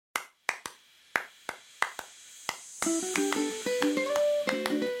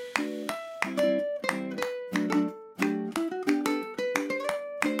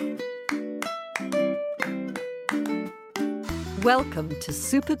Welcome to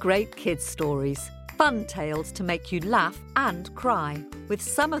Super Great Kids Stories, fun tales to make you laugh and cry, with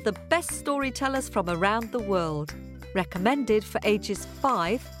some of the best storytellers from around the world. Recommended for ages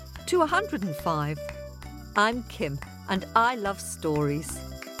 5 to 105. I'm Kim, and I love stories.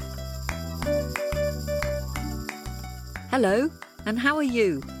 Hello, and how are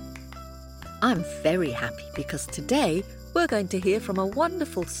you? I'm very happy because today we're going to hear from a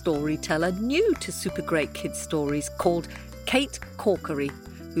wonderful storyteller new to Super Great Kids Stories called Kate Corkery,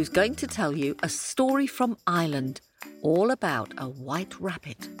 who's going to tell you a story from Ireland all about a white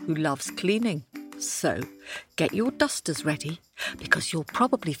rabbit who loves cleaning. So, get your dusters ready because you'll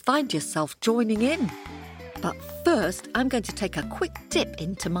probably find yourself joining in. But first, I'm going to take a quick dip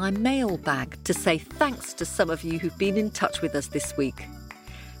into my mailbag to say thanks to some of you who've been in touch with us this week.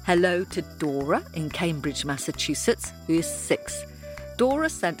 Hello to Dora in Cambridge, Massachusetts, who is 6. Dora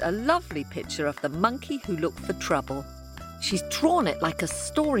sent a lovely picture of the monkey who looked for trouble. She's drawn it like a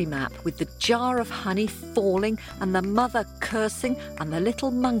story map with the jar of honey falling and the mother cursing and the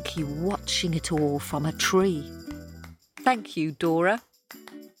little monkey watching it all from a tree. Thank you, Dora.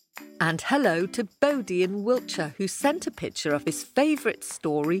 And hello to Bodie in Wiltshire, who sent a picture of his favourite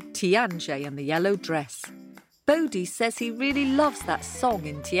story, Tianjay and the Yellow Dress. Bodie says he really loves that song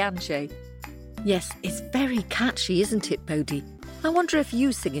in Tianjay. Yes, it's very catchy, isn't it, Bodie? I wonder if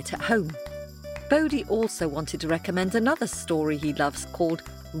you sing it at home. Bodie also wanted to recommend another story he loves called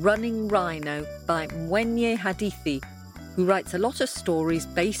Running Rhino by Mwenye Hadithi, who writes a lot of stories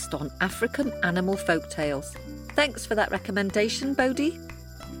based on African animal folktales. Thanks for that recommendation, Bodie.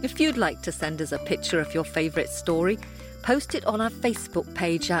 If you'd like to send us a picture of your favourite story, post it on our Facebook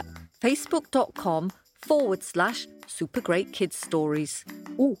page at facebook.com/supergreatkidsstories.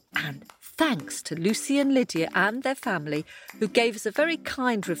 Oh, and thanks to Lucy and Lydia and their family who gave us a very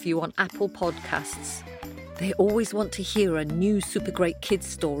kind review on Apple Podcasts. They always want to hear a new Super Great Kids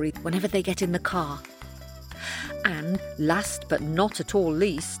story whenever they get in the car. And last but not at all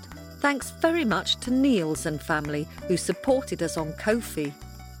least, thanks very much to Niels and family who supported us on Ko-fi.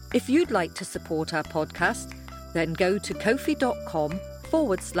 If you'd like to support our podcast, then go to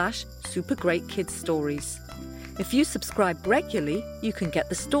kofi.com/supergreatkidsstories. If you subscribe regularly, you can get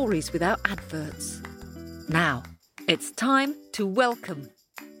the stories without adverts. Now, it's time to welcome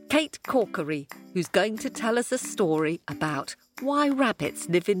Kate Corkery, who's going to tell us a story about why rabbits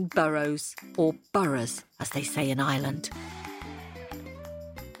live in burrows, or boroughs, as they say in Ireland.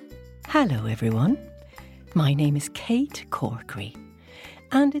 Hello, everyone. My name is Kate Corkery,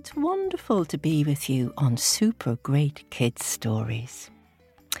 and it's wonderful to be with you on Super Great Kids Stories.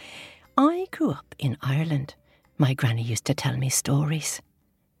 I grew up in Ireland. My granny used to tell me stories.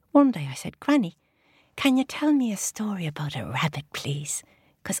 One day I said, "Granny, can you tell me a story about a rabbit, please?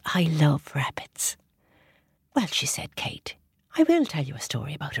 Because I love rabbits." "Well," she said, "Kate, I will tell you a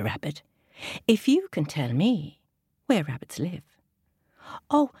story about a rabbit, if you can tell me where rabbits live."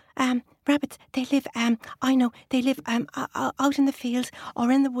 "Oh, rabbits, they live, I know, they live out in the fields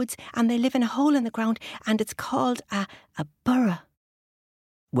or in the woods, and they live in a hole in the ground, and it's called a burrow."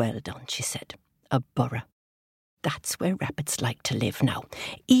 "Well done," she said, "a burrow. That's where rabbits like to live now,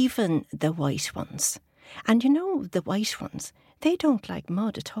 even the white ones. And you know, the white ones, they don't like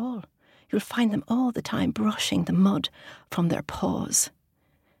mud at all. You'll find them all the time brushing the mud from their paws."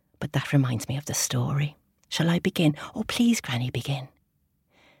 But that reminds me of the story. Shall I begin? "Oh, please, Granny, begin."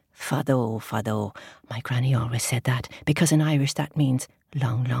 "Fado, fado." My granny always said that, because in Irish that means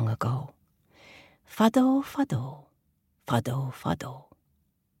long, long ago. "Fado, fado, fado, fado.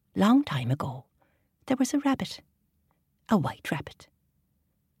 Long time ago, there was a rabbit, a white rabbit,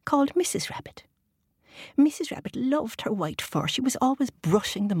 called Mrs. Rabbit. Mrs. Rabbit loved her white fur. She was always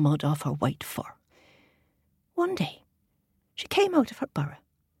brushing the mud off her white fur. One day, she came out of her burrow.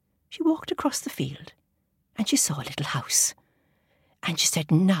 She walked across the field, and she saw a little house. And she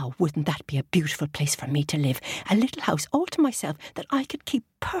said, "Now, wouldn't that be a beautiful place for me to live? A little house all to myself that I could keep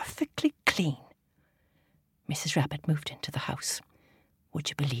perfectly clean." Mrs. Rabbit moved into the house. Would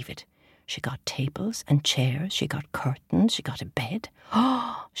you believe it? She got tables and chairs, she got curtains, she got a bed.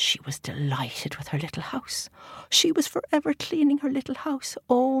 Oh, she was delighted with her little house. She was forever cleaning her little house.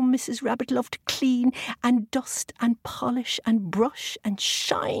 Oh, Mrs. Rabbit loved to clean and dust and polish and brush and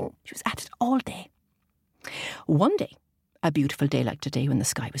shine. She was at it all day. One day, a beautiful day like today when the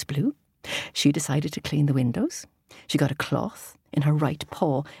sky was blue, she decided to clean the windows. She got a cloth in her right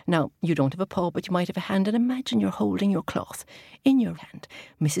paw. Now, you don't have a paw, but you might have a hand, and imagine you're holding your cloth in your hand.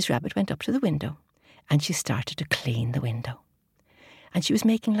 Mrs. Rabbit went up to the window and she started to clean the window. And she was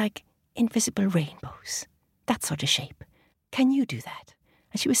making like invisible rainbows, that sort of shape. Can you do that?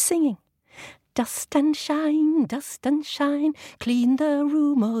 And she was singing, dust and shine, clean the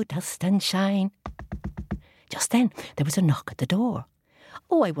room, oh, dust and shine. Just then, there was a knock at the door.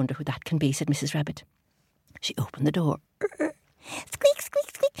 Oh, I wonder who that can be, said Mrs. Rabbit. She opened the door. Squeak, squeak,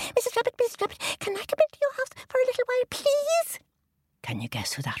 squeak. Mrs. Rabbit, can I come into your house for a little while, please? Can you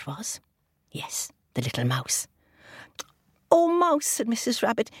guess who that was? Yes, the little mouse. Oh, Mouse, said Mrs.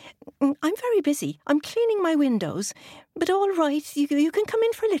 Rabbit, I'm very busy. I'm cleaning my windows. But all right, you can come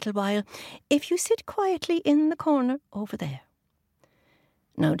in for a little while if you sit quietly in the corner over there.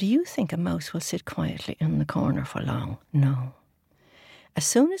 Now, do you think a mouse will sit quietly in the corner for long? No. As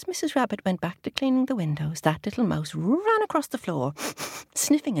soon as Mrs. Rabbit went back to cleaning the windows, that little mouse ran across the floor,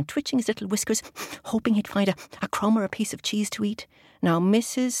 sniffing and twitching his little whiskers, hoping he'd find a crumb or a piece of cheese to eat. Now,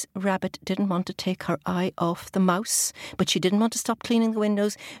 Mrs. Rabbit didn't want to take her eye off the mouse, but she didn't want to stop cleaning the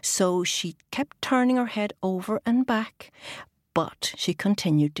windows, so she kept turning her head over and back. But she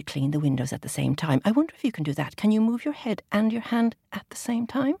continued to clean the windows at the same time. I wonder if you can do that. Can you move your head and your hand at the same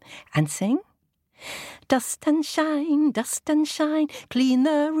time and sing? Dust and shine, clean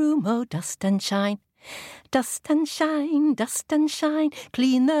the room, oh, dust and shine. Dust and shine,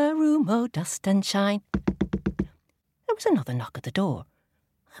 clean the room, oh, dust and shine. There was another knock at the door.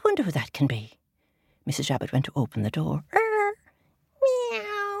 I wonder who that can be. Mrs. Rabbit went to open the door.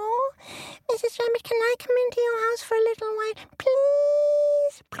 Meow. Mrs. Rabbit, can I come into your house for a little while,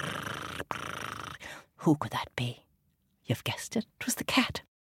 please? Who could that be? You've guessed it. It was the cat.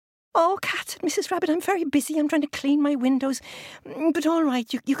 Oh, cat, said Mrs. Rabbit, I'm very busy. I'm trying to clean my windows. But all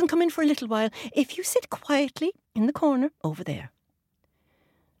right, you can come in for a little while if you sit quietly in the corner over there.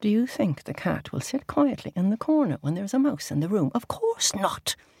 Do you think the cat will sit quietly in the corner when there's a mouse in the room? Of course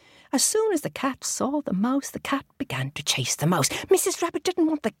not. As soon as the cat saw the mouse, the cat began to chase the mouse. Mrs. Rabbit didn't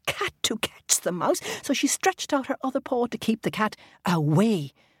want the cat to catch the mouse, so she stretched out her other paw to keep the cat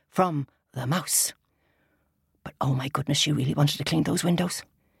away from the mouse. But oh my goodness, she really wanted to clean those windows.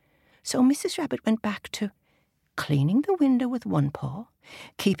 So Mrs. Rabbit went back to cleaning the window with one paw,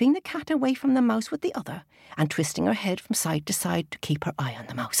 keeping the cat away from the mouse with the other, and twisting her head from side to side to keep her eye on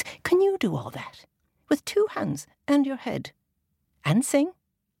the mouse. Can you do all that? With two hands and your head. And sing.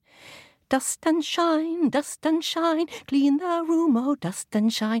 Dust and shine, clean the room, oh, dust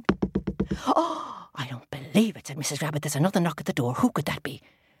and shine. Oh, I don't believe it, said Mrs. Rabbit. There's another knock at the door. Who could that be?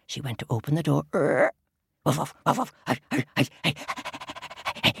 She went to open the door. Woof, woof, woof, woof.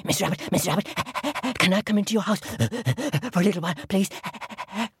 Mrs. Rabbit, can I come into your house for a little while, please?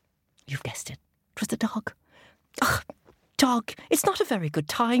 You've guessed it. It was the dog. Oh, dog, it's not a very good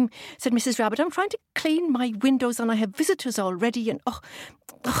time, said Mrs. Rabbit. I'm trying to clean my windows and I have visitors already and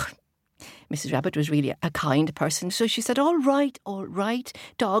Mrs. Rabbit was really a kind person, so she said, all right,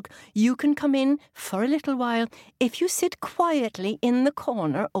 dog, you can come in for a little while if you sit quietly in the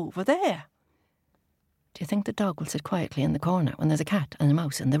corner over there. Do you think the dog will sit quietly in the corner when there's a cat and a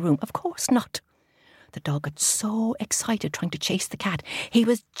mouse in the room? Of course not. The dog got so excited trying to chase the cat. He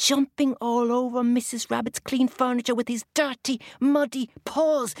was jumping all over Mrs. Rabbit's clean furniture with his dirty, muddy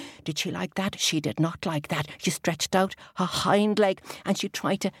paws. Did she like that? She did not like that. She stretched out her hind leg and she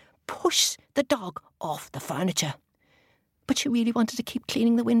tried to push the dog off the furniture. But she really wanted to keep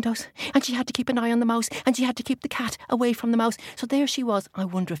cleaning the windows, and she had to keep an eye on the mouse, and she had to keep the cat away from the mouse. So there she was. I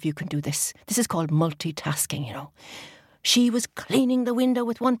wonder if you can do this. This is called multitasking, you know. She was cleaning the window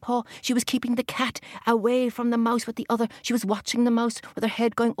with one paw. She was keeping the cat away from the mouse with the other. She was watching the mouse with her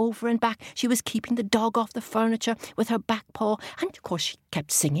head going over and back. She was keeping the dog off the furniture with her back paw. And, of course, she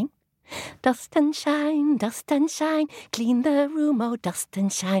kept singing. Dust and shine, clean the room, oh, dust and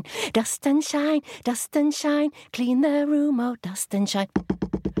shine, clean the room, oh, dust and shine.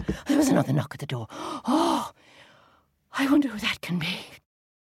 There was another knock at the door. Oh, I wonder who that can be.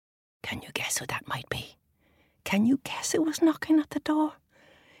 Can you guess who that might be? Can you guess who was knocking at the door?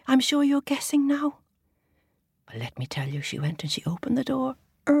 I'm sure you're guessing now. But let me tell you, she went and she opened the door.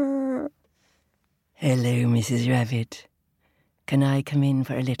 Hello, Mrs. Rabbit. Can I come in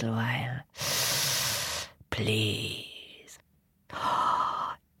for a little while? Please.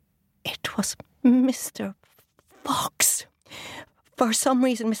 It was Mr. Fox. For some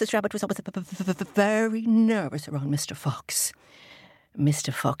reason, Mrs. Rabbit was always very nervous around Mr. Fox.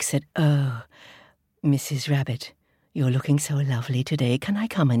 Mr. Fox said, oh, Mrs. Rabbit, you're looking so lovely today. Can I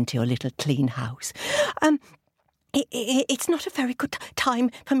come into your little clean house? It's not a very good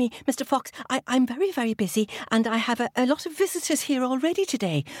time for me, Mr. Fox. I'm very, very busy and I have a lot of visitors here already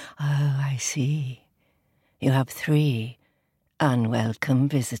today. Oh, I see. You have 3 unwelcome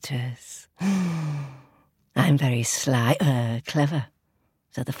visitors. I'm very clever,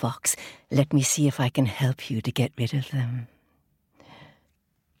 said the fox. Let me see if I can help you to get rid of them.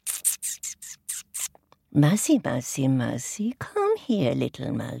 Mousy, mousy, mousy, come here,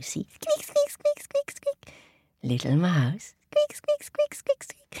 little mousy. Squeak, squeak, squeak, squeak, squeak. Little mouse, squeak, squeak, squeak, squeak,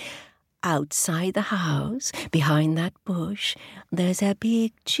 squeak. Outside the house, behind that bush, there's a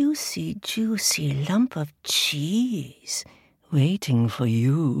big, juicy, juicy lump of cheese waiting for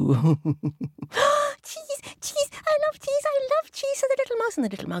you. Cheese, cheese, I love cheese, said the little mouse. And the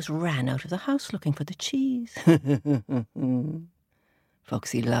little mouse ran out of the house looking for the cheese.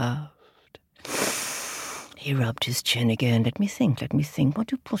 Foxy laughed. He rubbed his chin again. Let me think. What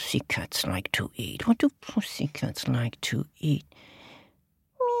do pussycats like to eat?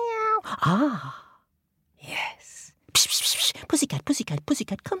 Meow. Ah, yes. Psh, psh, psh.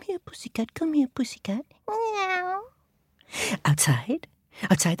 Pussycat, come here, pussycat. Meow.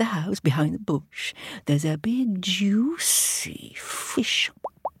 Outside the house, behind the bush, there's a big, juicy fish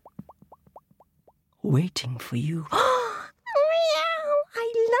waiting for you. Meow!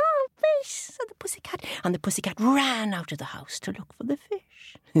 I love fish, said the pussycat. And the pussycat ran out of the house to look for the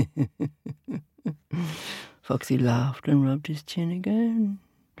fish. Foxy laughed and rubbed his chin again.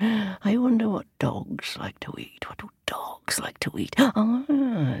 I wonder what dogs like to eat. What do dogs like to eat? Oh,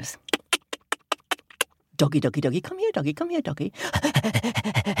 yes. Doggy, come here, doggy.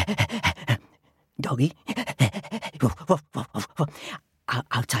 Doggy.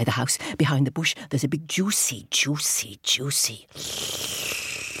 Outside the house, behind the bush, there's a big juicy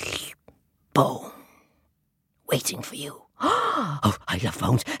bone waiting for you. Oh, I love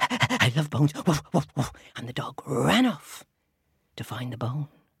bones. And the dog ran off to find the bone.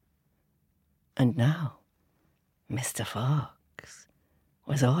 And now Mr. Fox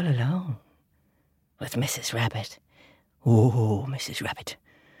was all alone with Mrs. Rabbit. Oh, Mrs. Rabbit,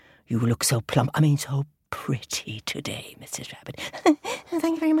 you look so so pretty today, Mrs. Rabbit.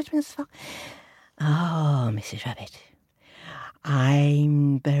 Thank you very much, Mrs. Fox. Oh, Mrs. Rabbit,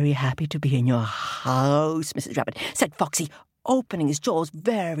 I'm very happy to be in your house, Mrs. Rabbit, said Foxy, opening his jaws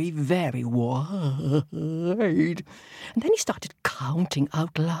very, very wide. And then he started counting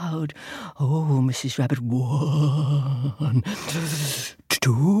out loud. Oh, Mrs. Rabbit, 1,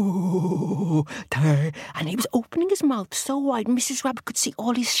 2, 3. And he was opening his mouth so wide, Mrs. Rabbit could see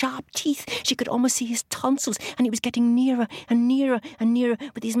all his sharp teeth. She could almost see his tonsils, and he was getting nearer and nearer and nearer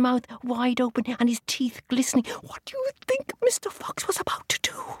with his mouth wide open and his teeth glistening. What do you think Mr. Fox was about to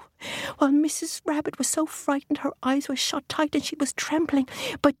do? Well, Mrs. Rabbit was so frightened her eyes were shut tight and she was trembling.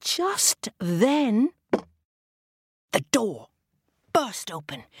 But just then, the door burst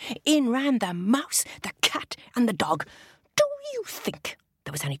open. In ran the mouse, the cat and the dog. Do you think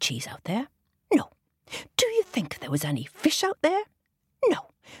there was any cheese out there? No. Do you think there was any fish out there?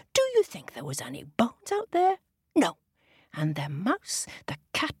 No. Do you think there was any bones out there? No. And the mouse, the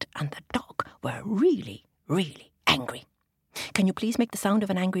cat and the dog were really, really angry. Can you please make the sound of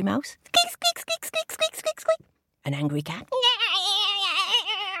an angry mouse? Squeak, squeak, squeak, squeak, squeak, squeak, squeak. An angry cat?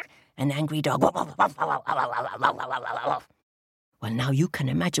 An angry dog? Well, now you can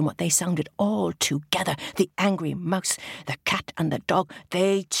imagine what they sounded all together. The angry mouse, the cat and the dog,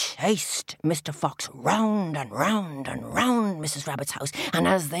 they chased Mr. Fox round and round and round Mrs. Rabbit's house. And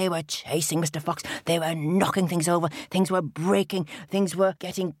as they were chasing Mr. Fox, they were knocking things over. Things were breaking. Things were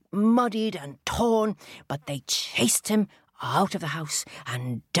getting muddied and torn. But they chased him out of the house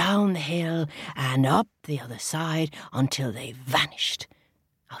and down the hill and up the other side until they vanished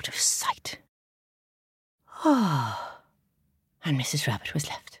out of sight. Oh, and Mrs. Rabbit was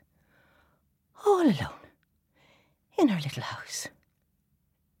left all alone in her little house.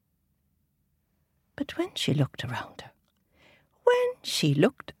 But when she looked around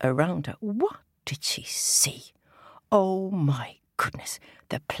her, what did she see? Oh, my goodness,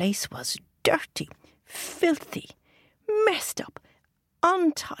 the place was dirty, filthy, messed up,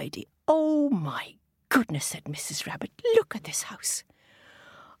 untidy. Oh, my goodness, said Mrs. Rabbit. Look at this house.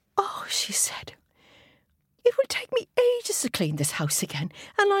 Oh, she said, it will take me ages to clean this house again,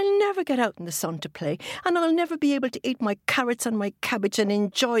 and I'll never get out in the sun to play, and I'll never be able to eat my carrots and my cabbage and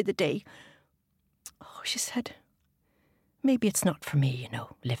enjoy the day. Oh, she said, maybe it's not for me,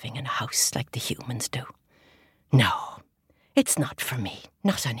 living in a house like the humans do. No, it's not for me,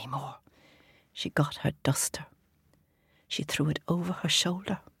 not anymore. She got her duster. She threw it over her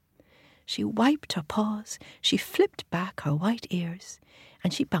shoulder. She wiped her paws. She flipped back her white ears.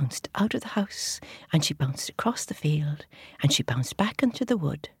 And she bounced out of the house. And she bounced across the field. And she bounced back into the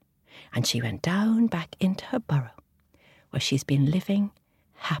wood. And she went down back into her burrow, where she's been living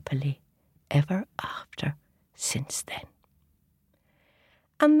happily ever after since then.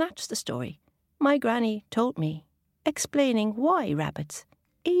 And that's the story my granny told me, explaining why rabbits,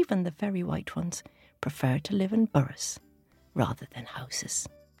 even the very white ones, prefer to live in burrows rather than houses.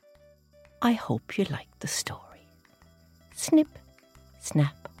 I hope you like the story. Snip,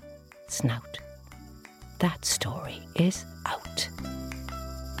 snap, snout. That story is out.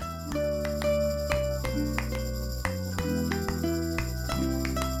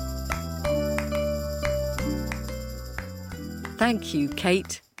 Thank you,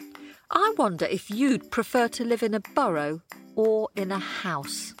 Kate. I wonder if you'd prefer to live in a burrow or in a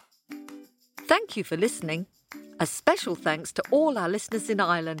house. Thank you for listening. A special thanks to all our listeners in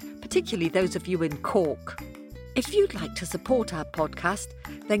Ireland, particularly those of you in Cork. If you'd like to support our podcast,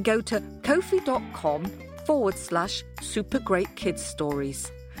 then go to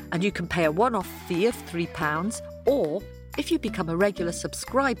kofi.com/supergreatkidsstories, and you can pay a one-off fee of £3, or if you become a regular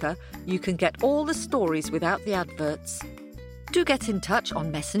subscriber, you can get all the stories without the adverts. Do get in touch on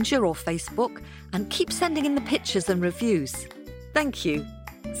Messenger or Facebook and keep sending in the pictures and reviews. Thank you.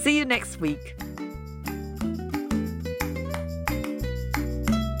 See you next week.